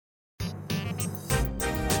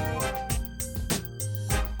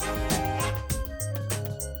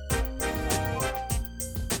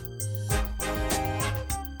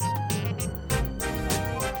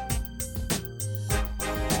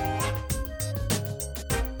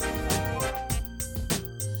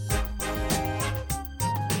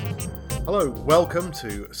Hello, welcome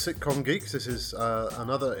to Sitcom Geeks. This is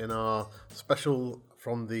another in our special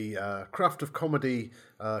from the Craft of Comedy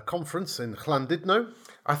conference in Llandudno.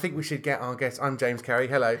 I think we should get our guest. I'm James Carey.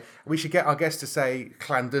 Hello. We should get our guest to say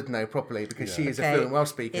Llandudno properly because she is a fluent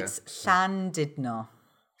Welsh speaker. It's Llandudno.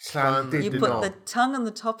 Llandudno. You put the tongue on the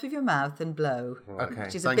top of your mouth and blow, Okay.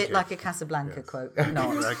 which is Thank a bit you. like a Casablanca quote, but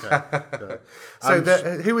not. Okay. So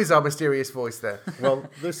who is our mysterious voice there? Well,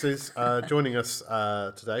 this is joining us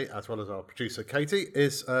today, as well as our producer Katie,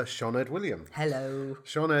 is Sioned William. Hello.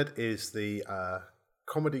 Sioned is the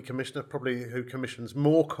comedy commissioner, probably who commissions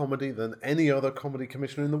more comedy than any other comedy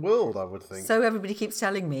commissioner in the world, I would think. So everybody keeps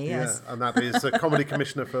telling me, yes. Yeah, and that is the comedy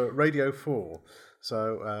commissioner for Radio 4.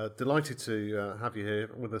 So delighted to have you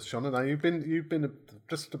here with us, Shona. Now you've been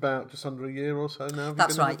just under a year or so now. Have you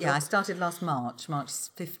That's been right, yeah. I started last March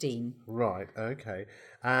 15. Right, okay.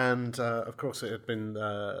 And of course, it had been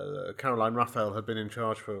Caroline Raphael had been in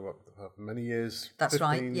charge for many years. That's 15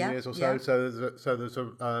 right, yeah, years or so. yeah. So there's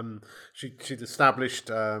a she'd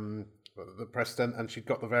established the president, and she'd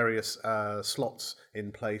got the various slots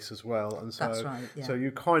in place as well. And so, That's right, yeah. So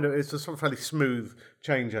you it's a sort of fairly smooth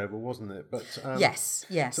changeover, wasn't it? But Yes.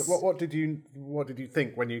 So what did you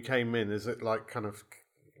think when you came in? Is it like kind of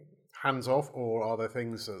hands off, or are there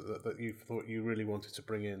things that you thought you really wanted to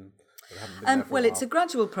bring in? Well, it's a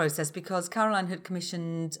gradual process because Caroline had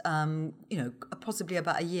commissioned, possibly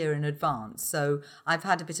about a year in advance. So I've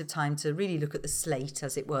had a bit of time to really look at the slate,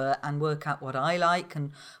 as it were, and work out what I like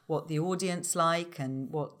and what the audience like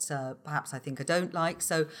and what perhaps I think I don't like.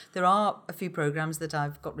 So there are a few programmes that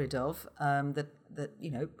I've got rid of that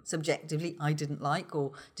subjectively I didn't like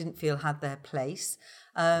or didn't feel had their place.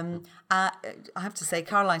 I have to say,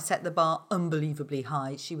 Caroline set the bar unbelievably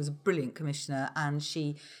high. She was a brilliant commissioner, and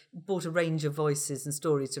she brought a range of voices and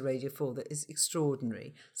stories to Radio 4 that is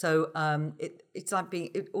extraordinary. So it's like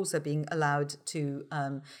being allowed to,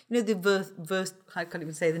 the I can't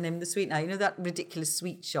even say the name of the sweet now. You know that ridiculous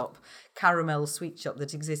sweet shop, caramel sweet shop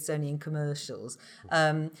that exists only in commercials.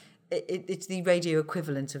 It's the radio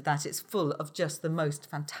equivalent of that. It's full of just the most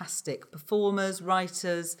fantastic performers,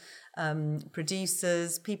 writers,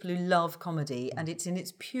 producers, people who love comedy, and it's in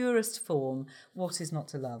its purest form. What is not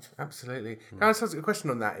to love? Absolutely. Can I ask a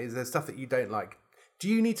question on that? Is there stuff that you don't like? Do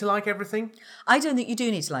you need to like everything? I don't think you do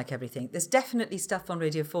need to like everything. There's definitely stuff on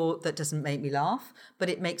Radio 4 that doesn't make me laugh, but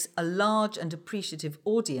it makes a large and appreciative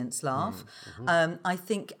audience laugh. I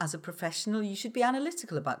think as a professional, you should be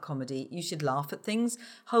analytical about comedy. You should laugh at things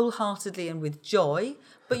wholeheartedly and with joy,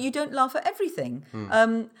 but you don't laugh at everything.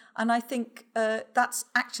 And I think that's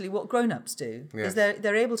actually what grown-ups do, is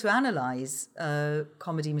they're able to analyse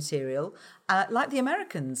comedy material like the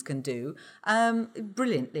Americans can do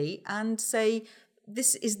brilliantly and say,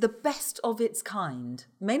 this is the best of its kind.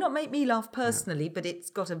 May not make me laugh personally, but it's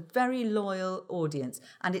got a very loyal audience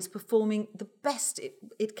and it's performing the best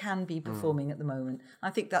it can be performing at the moment. I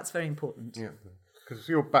think that's very important. Yeah, because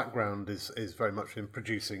your background is very much in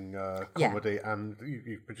producing comedy, and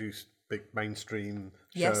you've produced big mainstream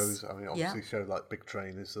shows. I mean, obviously, a show like Big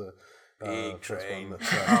Train is the Big first Train. one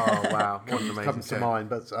Oh wow, what an amazing comes to show. mind.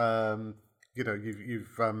 But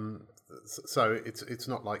you've so it's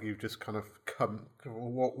not like you've just kind of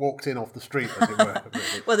walked in off the street, as it were.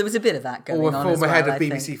 Really. Well, there was a bit of that going Or on a as former well, head of I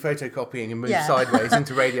BBC think. photocopying and moved sideways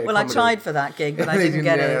into radio Well, comedy. I tried for that gig, but I didn't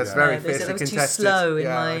get it. It's very They said fiercely I was too contested. slow in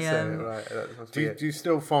Yeah, my... right. That must Do be it. you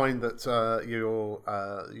still find that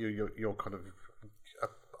you're kind of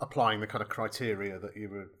applying the kind of criteria that you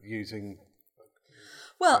were using?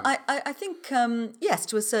 Well, I think, yes,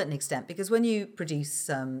 to a certain extent, because when you produce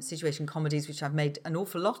situation comedies, which I've made an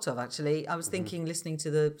awful lot of, actually, I was thinking, listening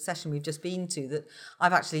to the session we've just been to, that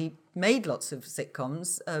I've actually made lots of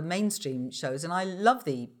sitcoms, mainstream shows, and I love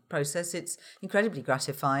the process. It's incredibly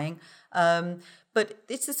gratifying. But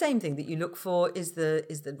it's the same thing that you look for. Is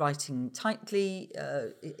the writing tightly?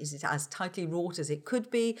 Is it as tightly wrought as it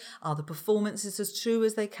could be? Are the performances as true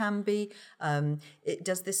as they can be?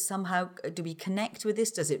 Does this somehow? Do we connect with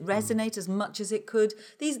this? Does it resonate as much as it could?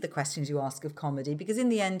 These are the questions you ask of comedy, because in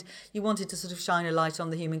the end, you wanted to sort of shine a light on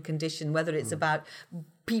the human condition, whether it's about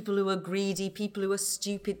people who are greedy, people who are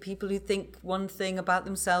stupid, people who think one thing about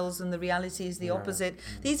themselves and the reality is the opposite.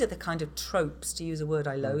 These are the kind of tropes, to use a word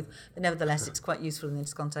I loathe, but nevertheless it's quite useful in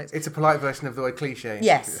this context. It's a polite version of the word cliche.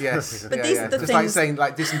 Yes. But these are the Just things... like saying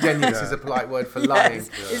disingenuous is a polite word for lying. Yes,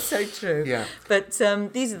 it's so true. Yeah. But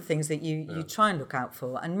these are the things that you try and look out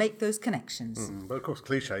for and make those connections. But of course,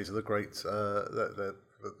 cliches are the great.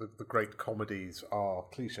 the great comedies are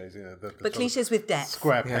cliches, but cliches with depth.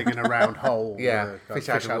 Square peg in a round hole. Fish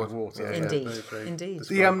out of water. Indeed. It's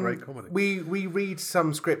great comedy. We read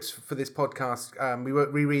some scripts for this podcast.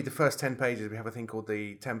 We read the first 10 pages. We have a thing called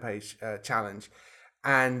the 10-page challenge.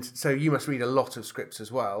 And so you must read a lot of scripts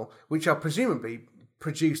as well, which are presumably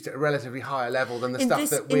produced at a relatively higher level than the stuff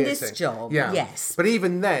that we're seeing. In this job, yes. But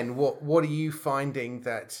even then, what are you finding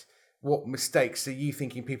what mistakes are you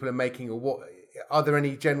thinking people are making, or what are there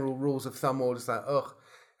any general rules of thumb, or just like,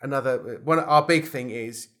 our big thing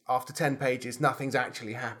is after 10 pages, nothing's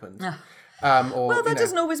actually happened. That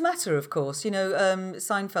doesn't always matter, of course.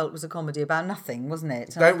 Seinfeld was a comedy about nothing, wasn't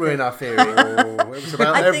it? Don't ruin our theory. It was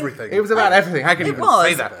about everything. It was about everything. How can you even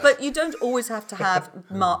say that? But you don't always have to have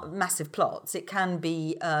massive plots. It can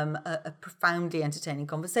be a profoundly entertaining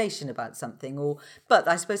conversation about something. But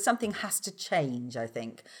I suppose something has to change, I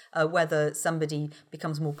think. Whether somebody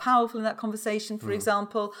becomes more powerful in that conversation, for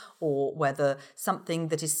example, or whether something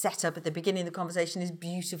that is set up at the beginning of the conversation is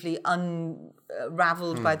beautifully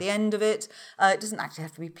unravelled by the end of it. It doesn't actually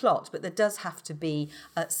have to be plot, but there does have to be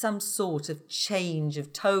some sort of change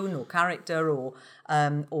of tone or character or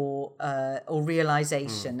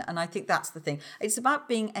realization. And I think that's the thing. It's about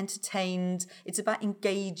being entertained. It's about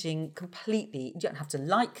engaging completely. You don't have to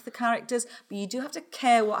like the characters, but you do have to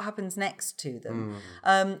care what happens next to them.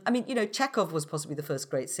 Chekhov was possibly the first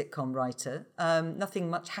great sitcom writer. Nothing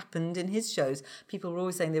much happened in his shows. People were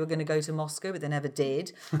always saying they were going to go to Moscow, but they never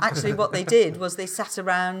did. Actually, what they did was they sat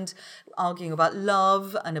around arguing about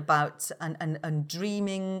love and about and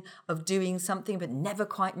dreaming of doing something, but never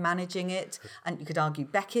quite managing it. And you could argue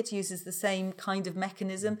Beckett uses the same kind of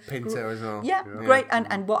mechanism. Pinto as well. Yeah, great.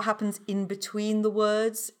 And what happens in between the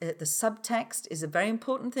words, the subtext is a very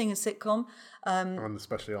important thing in sitcom. And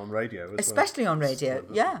especially on radio Especially on radio,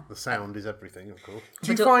 The sound is everything, of course.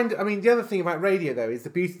 Do you find, the other thing about radio, though, is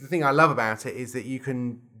the thing I love about it is that you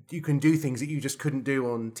can do things that you just couldn't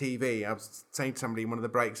do on TV. I was saying to somebody in one of the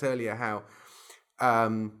breaks earlier how,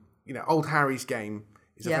 Old Harry's Game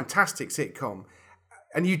is a fantastic sitcom.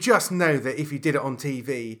 And you just know that if you did it on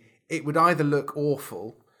TV, it would either look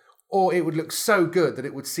awful or it would look so good that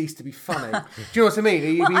it would cease to be funny. Do you know what I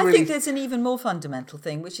mean? I think there's an even more fundamental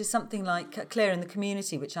thing, which is something like Claire in the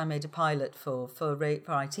Community, which I made a pilot for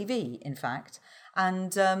ITV, in fact.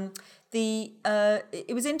 And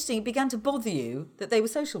it was interesting. It began to bother you that they were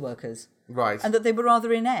social workers. Right. And that they were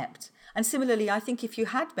rather inept. And similarly, I think if you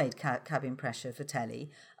had made Cabin Pressure for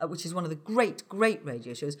telly, which is one of the great, great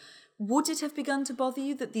radio shows, would it have begun to bother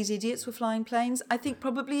you that these idiots were flying planes? I think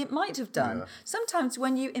probably it might have done. Yeah. Sometimes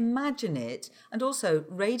when you imagine it, and also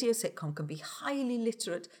radio sitcom can be highly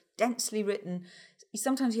literate, densely written.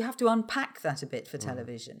 Sometimes you have to unpack that a bit for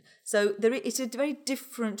television. So it's a very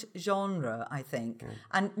different genre, I think,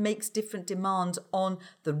 and makes different demands on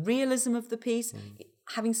the realism of the piece.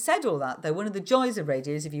 Having said all that, though, one of the joys of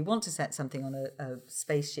radio is if you want to set something on a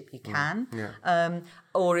spaceship, you can.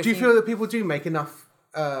 Or if do you feel that people do make enough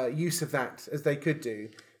use of that as they could do?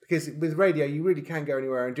 Because with radio, you really can go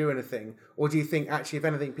anywhere and do anything. Or do you think, actually, if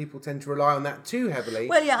anything, people tend to rely on that too heavily?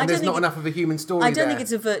 Well, yeah, and there's not enough of a human story I don't think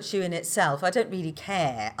it's a virtue in itself. I don't really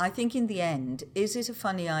care. I think in the end, is it a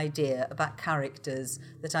funny idea about characters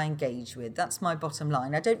that I engage with? That's my bottom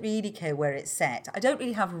line. I don't really care where it's set. I don't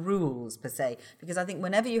really have rules, per se, because I think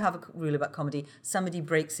whenever you have a rule about comedy, somebody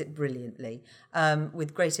breaks it brilliantly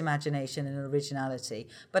with great imagination and originality.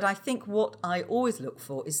 But I think what I always look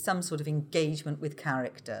for is some sort of engagement with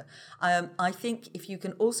character. I think if you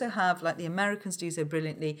can also have, like the Americans do so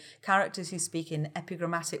brilliantly, characters who speak in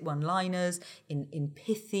epigrammatic one-liners, in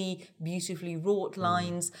pithy, beautifully wrought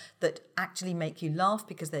lines that actually make you laugh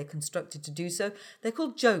because they're constructed to do so. They're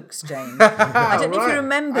called jokes, James. I don't know if you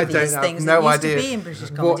remember these things that used to be in British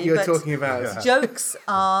comedy. What you're talking about. Jokes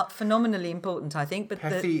are phenomenally important, I think. But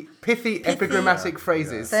pithy epigrammatic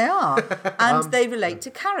phrases. They are. And they relate to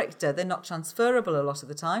character. They're not transferable a lot of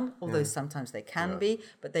the time, although sometimes they can be,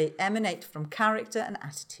 but they emanate from character and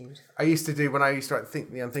attitude. When I used to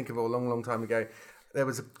think the unthinkable a long, long time ago, there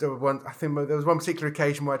was one particular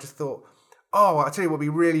occasion where I just thought, I tell you what would be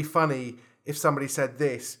really funny if somebody said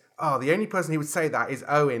this. The only person who would say that is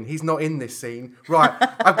Owen. He's not in this scene. Right,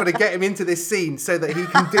 I've got to get him into this scene so that he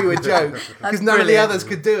can do a joke because none of the others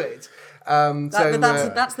could do it.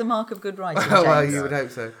 That's the mark of good writing, James. Well, you would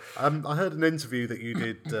hope so. I heard an interview that you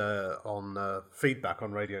did on Feedback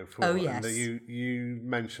on Radio 4. Oh, yes. And you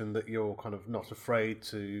mentioned that you're kind of not afraid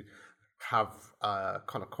to have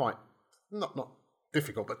kind of quite, not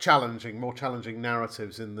difficult, but more challenging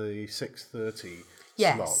narratives in the 6:30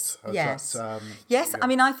 slot. Yes. Yeah. I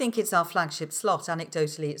mean, I think it's our flagship slot.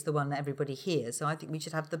 Anecdotally, it's the one that everybody hears. So I think we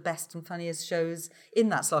should have the best and funniest shows in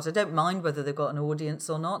that slot. I don't mind whether they've got an audience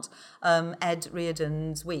or not. Ed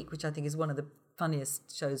Reardon's Week, which I think is one of the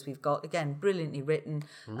funniest shows we've got, again brilliantly written,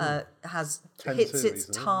 hits its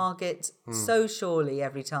target so surely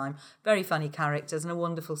every time. Very funny characters and a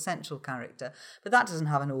wonderful central character, but that doesn't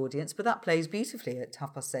have an audience, but that plays beautifully at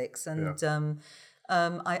 6:30, and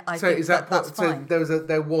I so think is that that's fine. So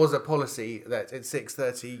there was a policy that at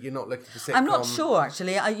 6:30 you're not looking for sitcom. I'm not sure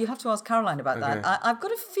actually. You have to ask Caroline about that. I've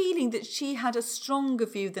got a feeling that she had a stronger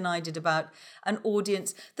view than I did about an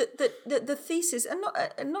audience. That the thesis, and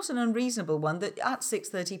not an unreasonable one, that at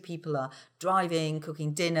 6:30 people are driving,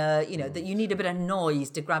 cooking dinner. That you need a bit of noise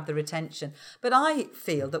to grab their attention. But I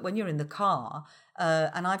feel that when you're in the car.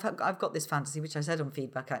 And I've got this fantasy, which I said on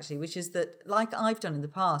feedback actually, which is that, like I've done in the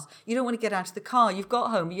past, you don't want to get out of the car. You've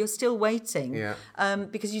got home, you're still waiting,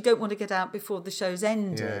 because you don't want to get out before the show's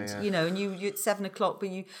ended. And you at 7:00,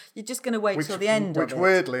 but you're just going to wait till the end. Which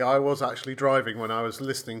weirdly, I was actually driving when I was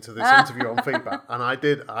listening to this interview on feedback, and I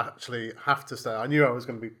did actually have to stay. I knew I was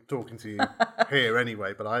going to be talking to you here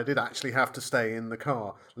anyway, but I did actually have to stay in the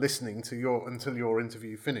car listening to until your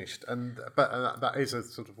interview finished, but that is a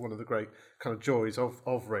sort of one of the great kind of joys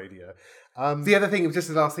of radio. The other thing, just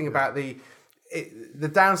the last thing about the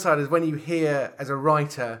downside is when you hear as a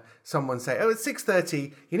writer someone say, "Oh, it's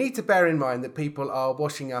 6:30," you need to bear in mind that people are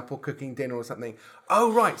washing up or cooking dinner or something.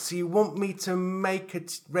 Oh, right, so you want me to make a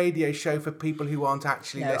radio show for people who aren't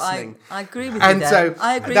actually listening. I agree with you there.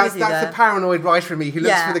 I agree with you there. That's the paranoid writer for me who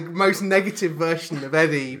looks for the most negative version of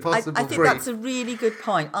any possible I think that's a really good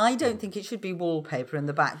point. I don't think it should be wallpaper in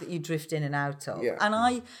the back that you drift in and out of. Yeah. And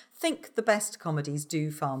I think the best comedies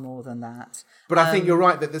do far more than that. But I think you're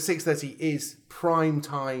right that the 6:30 is prime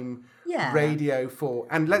time Radio 4.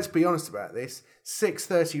 And let's be honest about this,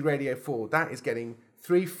 6:30 Radio 4, that is getting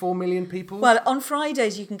 3-4 million people. Well, on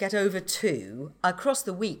Fridays you can get over 2. Across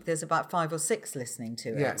the week there's about 5 or 6 listening to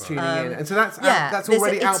it. Yeah, tuning in. And so that's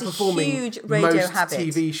already outperforming most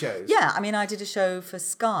TV shows. Yeah, I mean, I did a show for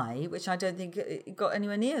Sky, which I don't think it got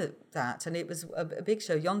anywhere near that. And it was a big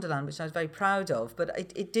show, Yonderland, which I was very proud of. But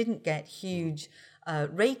it didn't get huge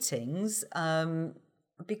ratings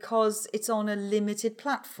because it's on a limited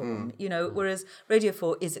platform, whereas Radio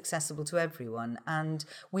 4 is accessible to everyone, and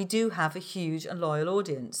we do have a huge and loyal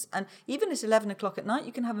audience. And even at 11 o'clock at night,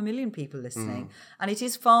 you can have 1 million people listening, and it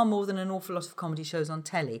is far more than an awful lot of comedy shows on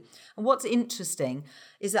telly. And what's interesting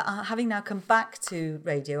is that having now come back to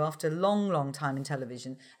radio after a long, long time in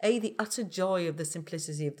television, the utter joy of the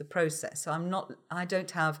simplicity of the process. So I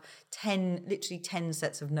don't have literally 10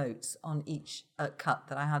 sets of notes on each cut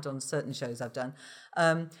that I had on certain shows I've done.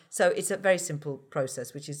 So it's a very simple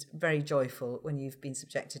process, which is very joyful when you've been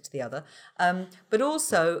subjected to the other. But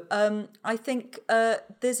also, I think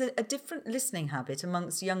there's a different listening habit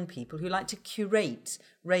amongst young people who like to curate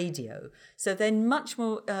radio. So they're much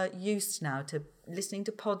more used now to listening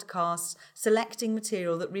to podcasts, selecting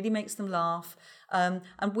material that really makes them laugh. And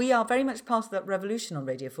we are very much part of that revolution on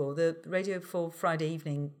Radio 4. The Radio 4 Friday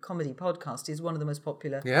evening comedy podcast is one of the most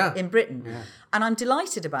popular in Britain. Yeah. And I'm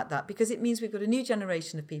delighted about that because it means we've got a new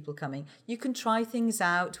generation of people coming. You can try things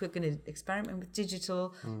out. We're going to experiment with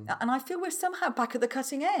digital. And I feel we're somehow back at the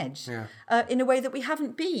cutting edge in a way that we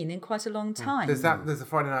haven't been in quite a long time. There's a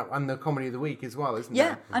Friday night and the Comedy of the Week as well, isn't there?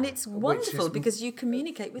 Yeah, and it's wonderful because you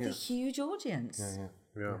communicate with a huge audience.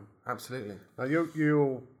 Yeah. Absolutely. Now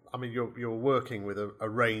you're working with a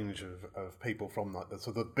range of people from like the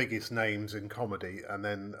sort of biggest names in comedy, and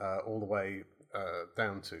then all the way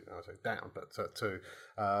down to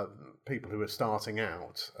people who are starting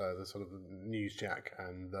out, the sort of Newsjack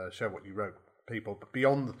and Show What You Wrote people. But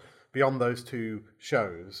beyond those two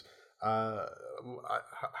shows, how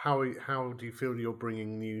do you feel you're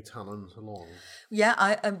bringing new talent along?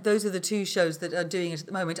 Yeah, those are the two shows that are doing it at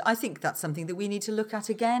the moment. I think that's something that we need to look at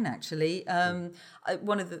again, actually.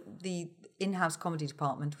 One of the in-house comedy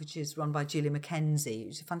department, which is run by Julia Mackenzie,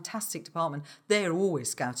 which is a fantastic department, they're always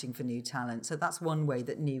scouting for new talent. So that's one way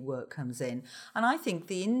that new work comes in. And I think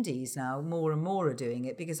the indies now more and more are doing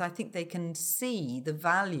it because I think they can see the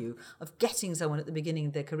value of getting someone at the beginning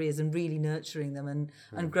of their careers and really nurturing them and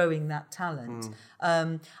growing that talent.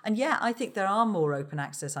 And I think there are more open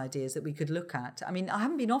access ideas that we could look at. I mean, I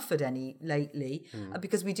haven't been offered any lately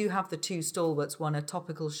because we do have the two stalwarts, one a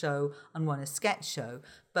topical show and one a sketch show.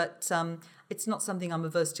 But it's not something I'm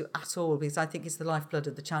averse to at all because I think it's the lifeblood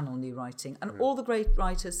of the channel, new writing. And all the great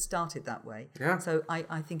writers started that way. Yeah. So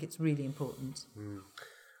I think it's really important.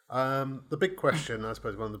 The big question, I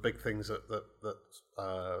suppose, one of the big things that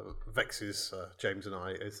vexes James and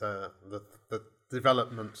I is the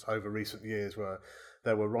developments over recent years where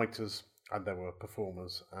there were writers and there were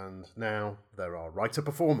performers, and now there are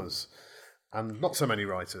writer-performers. And not so many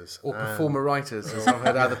writers. Or performer writers, as I've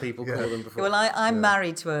heard other people call them before. Well, I'm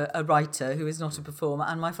married to a writer who is not a performer,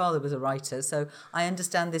 and my father was a writer, so I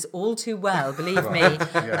understand this all too well, believe me.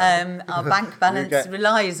 Our bank balance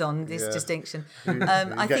relies on this distinction.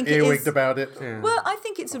 I think get earwigged about it. Yeah. Well, I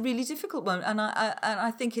think it's a really difficult one, and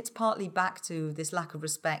I think it's partly back to this lack of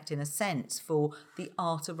respect, in a sense, for the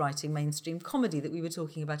art of writing mainstream comedy that we were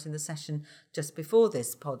talking about in the session just before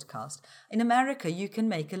this podcast. In America, you can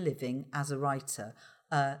make a living as a writer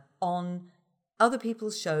on other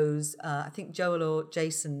people's shows. I think Joel or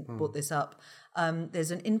Jason brought this up. There's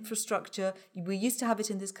an infrastructure. We used to have it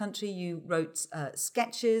in this country. You wrote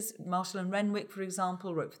sketches. Marshall and Renwick, for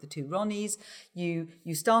example, wrote for the Two Ronnies. You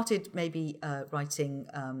started maybe writing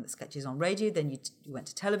sketches on radio. Then you went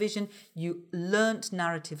to television. You learnt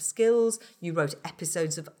narrative skills. You wrote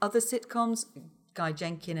episodes of other sitcoms. Guy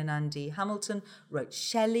Jenkin and Andy Hamilton wrote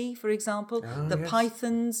Shelley, for example.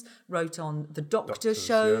 Pythons wrote on the Doctor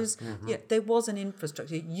shows. Yeah. Mm-hmm. Yeah, there was an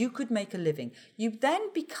infrastructure. You could make a living. You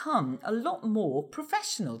then become a lot more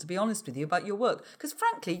professional, to be honest with you, about your work. Because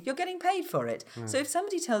frankly, you're getting paid for it. So if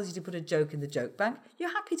somebody tells you to put a joke in the joke bank,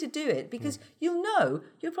 you're happy to do it because you'll know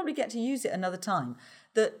you'll probably get to use it another time.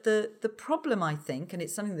 The problem, I think, and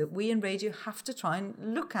it's something that we in radio have to try and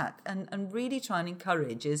look at and really try and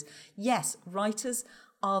encourage, is, yes, writers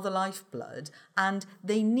are the lifeblood and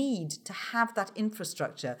they need to have that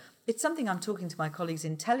infrastructure. It's something I'm talking to my colleagues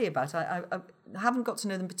in telly about. I haven't got to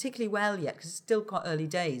know them particularly well yet because it's still quite early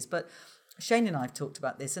days, but Shane and I have talked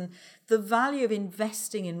about this, and the value of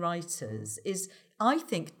investing in writers is, I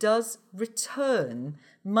think, does return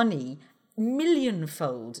money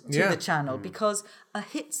millionfold to the channel, because a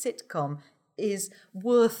hit sitcom is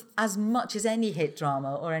worth as much as any hit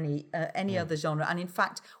drama or any other genre, and in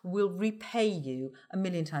fact will repay you a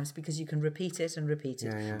million times because you can repeat it and repeat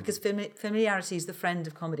it, because familiarity is the friend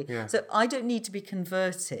of comedy. So I don't need to be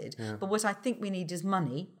converted, but what I think we need is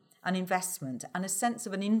money, an investment, and a sense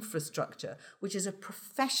of an infrastructure, which is a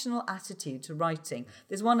professional attitude to writing.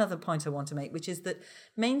 There's one other point I want to make, which is that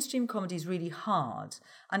mainstream comedy is really hard.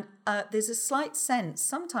 And there's a slight sense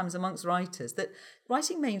sometimes amongst writers that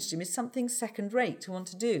writing mainstream is something second-rate to want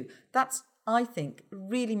to do. That's, I think,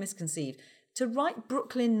 really misconceived. To write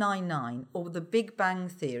Brooklyn Nine-Nine or The Big Bang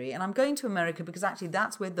Theory, and I'm going to America because actually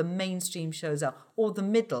that's where the mainstream shows are, or The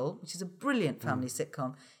Middle, which is a brilliant family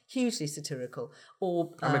sitcom, hugely satirical.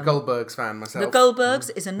 Or I'm a Goldbergs fan myself. The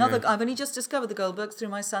Goldbergs is another. I've only just discovered the Goldbergs through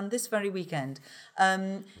my son this very weekend.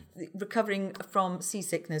 Recovering from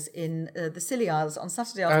seasickness in the Scilly Isles on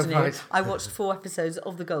Saturday afternoon, I watched 4 episodes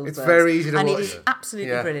of the Goldbergs. It's very easy to watch. And it is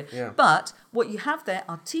absolutely brilliant. Yeah. But what you have there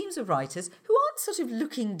are teams of writers who aren't sort of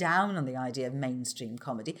looking down on the idea of mainstream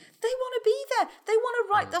comedy. They want to be there. They want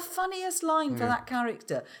to write the funniest line for that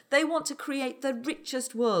character. They want to create the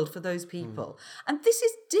richest world for those people. And this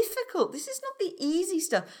is difficult. This is not the easy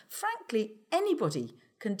stuff. Frankly, anybody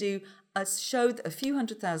can do a show that a few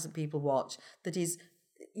 100,000 people watch that is,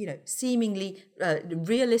 seemingly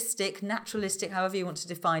realistic, naturalistic, however you want to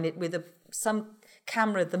define it, with some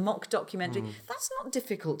camera, the mock documentary. That's not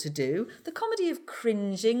difficult to do. The comedy of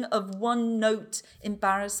cringing, of one-note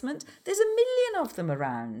embarrassment, there's a million of them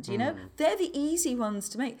around, They're the easy ones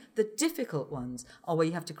to make. The difficult ones are where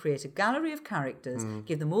you have to create a gallery of characters,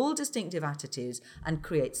 give them all distinctive attitudes, and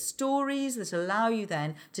create stories that allow you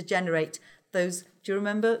then to generate those, do you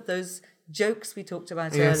remember those jokes we talked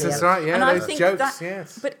about earlier? Yes, that's right. Yeah, and those I think jokes,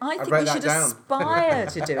 yes. But I think we should aspire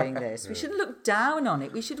to doing this. We shouldn't look down on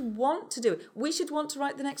it. We should want to do it. We should want to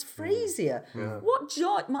write the next Frasier. What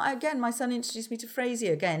joy! My son introduced me to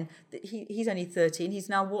Frasier again. He's only 13. He's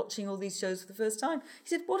now watching all these shows for the first time. He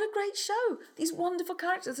said, "What a great show! These wonderful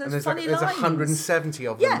characters, those funny lines." There's 170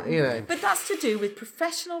 of them. Yeah, but that's to do with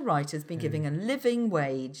professional writers being given a living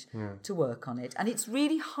wage to work on it, and it's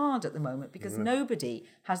really hard at the moment because nobody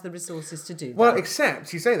has the resources to do that. Well,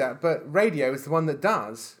 except you say that, but radio is the one that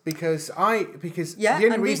does, because the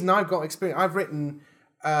only reason I've got experience, I've written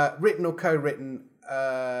or co-written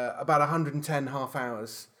about 110 half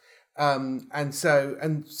hours, and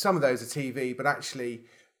some of those are TV, but actually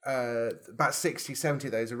about 60, 70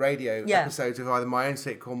 of those are radio episodes of either my own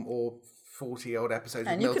sitcom or 40 odd episodes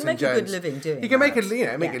of Milton Jones. And you can make a good living doing it. You can make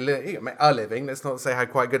a living. Let's not say how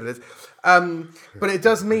quite good it is. But it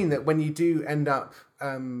does mean that when you do end up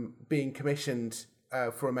being commissioned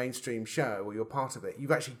for a mainstream show, or you're part of it,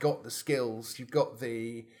 you've actually got the skills, you've got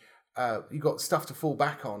stuff to fall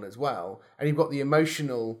back on as well, and you've got the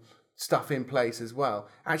emotional stuff in place as well.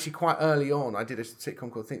 Actually, quite early on, I did a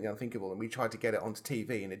sitcom called Think the Unthinkable, and we tried to get it onto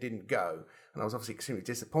TV, and it didn't go. And I was obviously extremely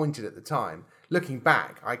disappointed at the time. Looking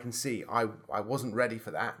back, I can see I wasn't ready for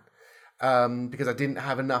that because I didn't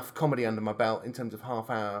have enough comedy under my belt in terms of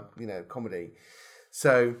half-hour, comedy.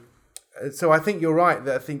 So I think you're right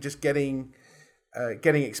that I think just getting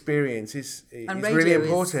experience is really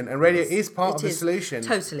important, and radio is part of the solution.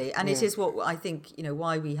 Totally, and it is what I think.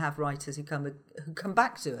 Why we have writers who come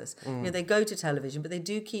back to us. They go to television, but they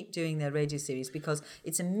do keep doing their radio series because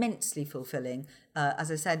it's immensely fulfilling.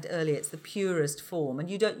 As I said earlier, it's the purest form, and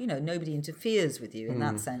you don't, nobody interferes with you in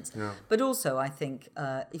that sense. Yeah. But also, I think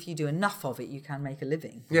if you do enough of it, you can make a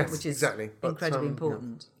living. Yes, which is exactly. incredibly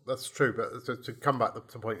important. Yeah, that's true, but to come back to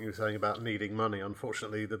the point you were saying about needing money,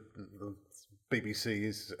 unfortunately, the BBC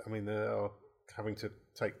is, they are having to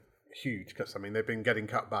take huge cuts. They've been getting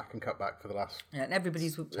cut back for the last and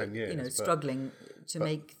everybody's 10 years, struggling to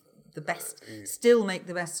make the best, still make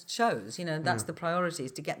the best shows. That's the priority,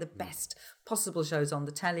 is to get the best possible shows on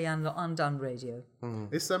the telly and on radio.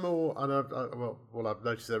 Is there more? And I've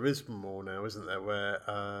noticed there is more now, isn't there? Where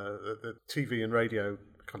the TV and radio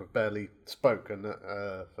kind of barely spoke, and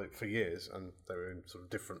for years, and they were in sort of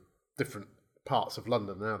different parts of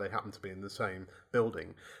London. Now they happen to be in the same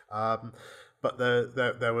building, but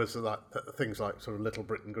there was things like sort of Little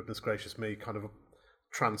Britain, Goodness Gracious Me, kind of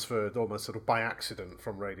transferred almost sort of by accident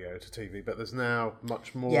from radio to TV. But there's now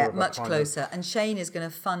much more. Yeah, much closer. And Shane is going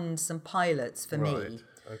to fund some pilots for me.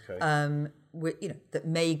 Okay. That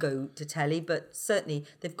may go to telly, but certainly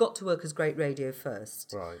they've got to work as great radio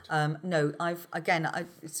first. Right. No,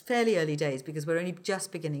 it's fairly early days because we're only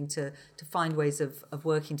just beginning to find ways of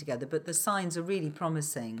working together. But the signs are really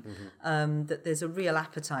promising that there's a real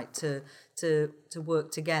appetite to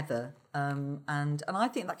work together, and I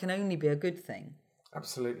think that can only be a good thing.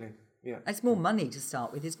 Absolutely. Yeah. It's more money to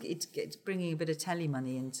start with. It's bringing a bit of telly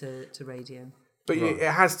money into radio. But it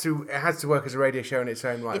has to work as a radio show in its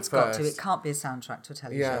own right. It's got to. It can't be a soundtrack to a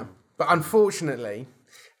television. Yeah. But unfortunately,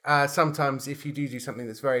 sometimes if you do something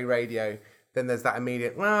that's very radio, then there's that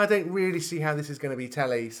immediate, well, I don't really see how this is going to be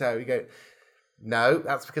telly. So you go, no,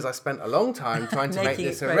 that's because I spent a long time trying to make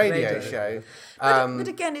this a radio show. But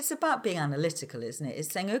again, it's about being analytical, isn't it?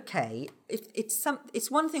 It's saying, okay, if it's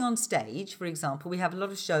one thing on stage, for example, we have a lot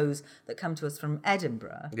of shows that come to us from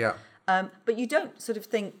Edinburgh. Yeah. But you don't sort of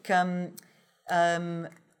think...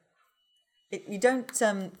 you don't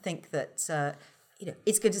think that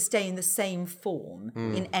it's going to stay in the same form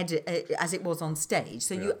as it was on stage.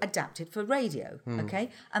 So you adapt it for radio, okay?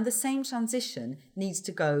 And the same transition needs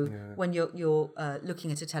to go when you're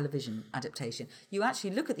looking at a television adaptation. You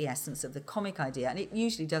actually look at the essence of the comic idea, and it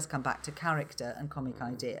usually does come back to character and comic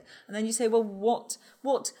idea. And then you say, well,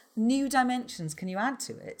 what new dimensions can you add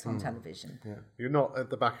to it on television? Yeah. You're not,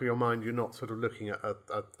 at the back of your mind, you're not sort of looking at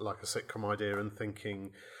like a sitcom idea and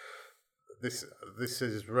thinking, this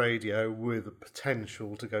is radio with the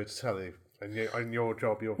potential to go to telly. And in your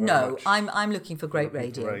job, you're very much I'm looking for great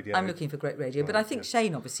radio. I'm looking for great radio. But I think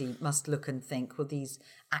Shane obviously must look and think, well, these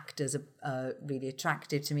actors are really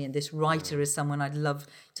attractive to me, and this writer is someone I'd love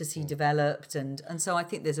to see developed. And so I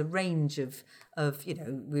think there's a range of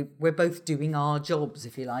we're both doing our jobs,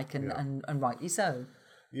 if you like, and rightly so.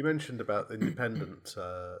 You mentioned about independent,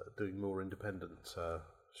 doing more independent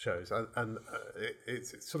shows, and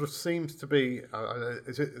it sort of seems to be.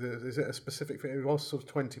 Is it a specific thing? It was sort of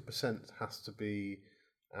 20% has to be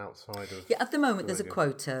outside of. Yeah, at the moment there's a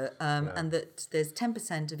quota, and that there's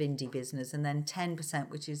 10% of indie business, and then 10%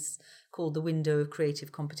 which is called the Window of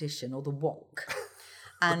Creative Competition, or the WOC.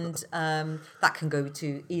 And that can go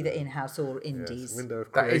to either in-house or indies.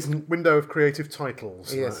 Yes, window of creative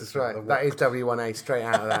titles. Yes, that's right. That is W1A straight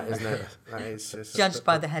out of that, isn't it? That is just judged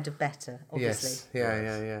by the head of Better, obviously.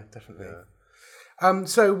 Yes. Yeah, definitely. Yeah.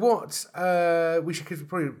 So what we should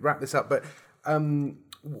probably wrap this up, but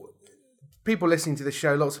people listening to the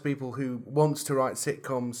show, lots of people who want to write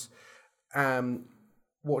sitcoms.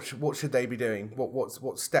 What should they be doing?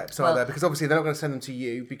 What steps are there? Because obviously they're not going to send them to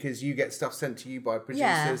you, because you get stuff sent to you by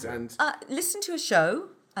producers. And listen to a show.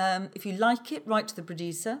 If you like it, write to the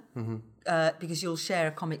producer, because you'll share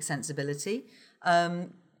a comic sensibility.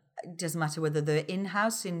 It doesn't matter whether they're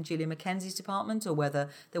in-house in Julia Mackenzie's department or whether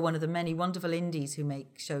they're one of the many wonderful indies who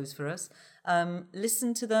make shows for us.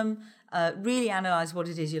 Listen to them, really analyse what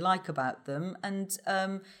it is you like about them, and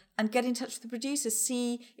get in touch with the producer.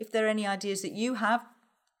 See if there are any ideas that you have.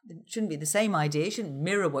 It shouldn't be the same idea, it shouldn't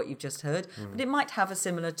mirror what you've just heard, but it might have a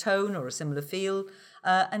similar tone or a similar feel,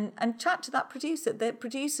 and chat to that producer. The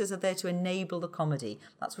producers are there to enable the comedy.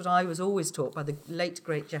 That's what I was always taught by the late,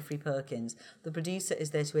 great Geoffrey Perkins. The producer is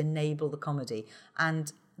there to enable the comedy,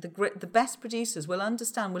 and the best producers will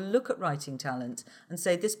understand, will look at writing talent and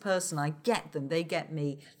say, this person, I get them, they get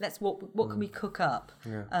me. What can we cook up?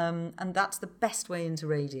 And that's the best way into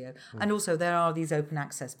radio. And also there are these open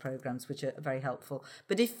access programs which are very helpful.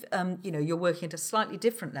 But if you're working at a slightly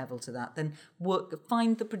different level to that, then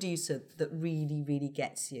find the producer that really, really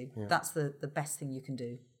gets you. That's the best thing you can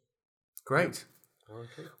do. Great.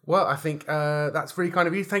 Okay. Well, I think that's really kind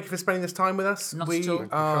of you. Thank you for spending this time with us. Not at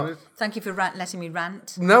all. Thank you for letting me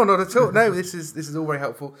rant. No, not at all. No, this is all very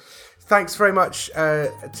helpful. Thanks very much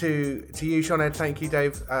to you, Sean Ed. Thank you,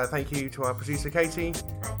 Dave. Thank you to our producer, Katie.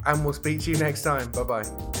 And we'll speak to you next time.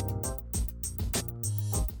 Bye-bye.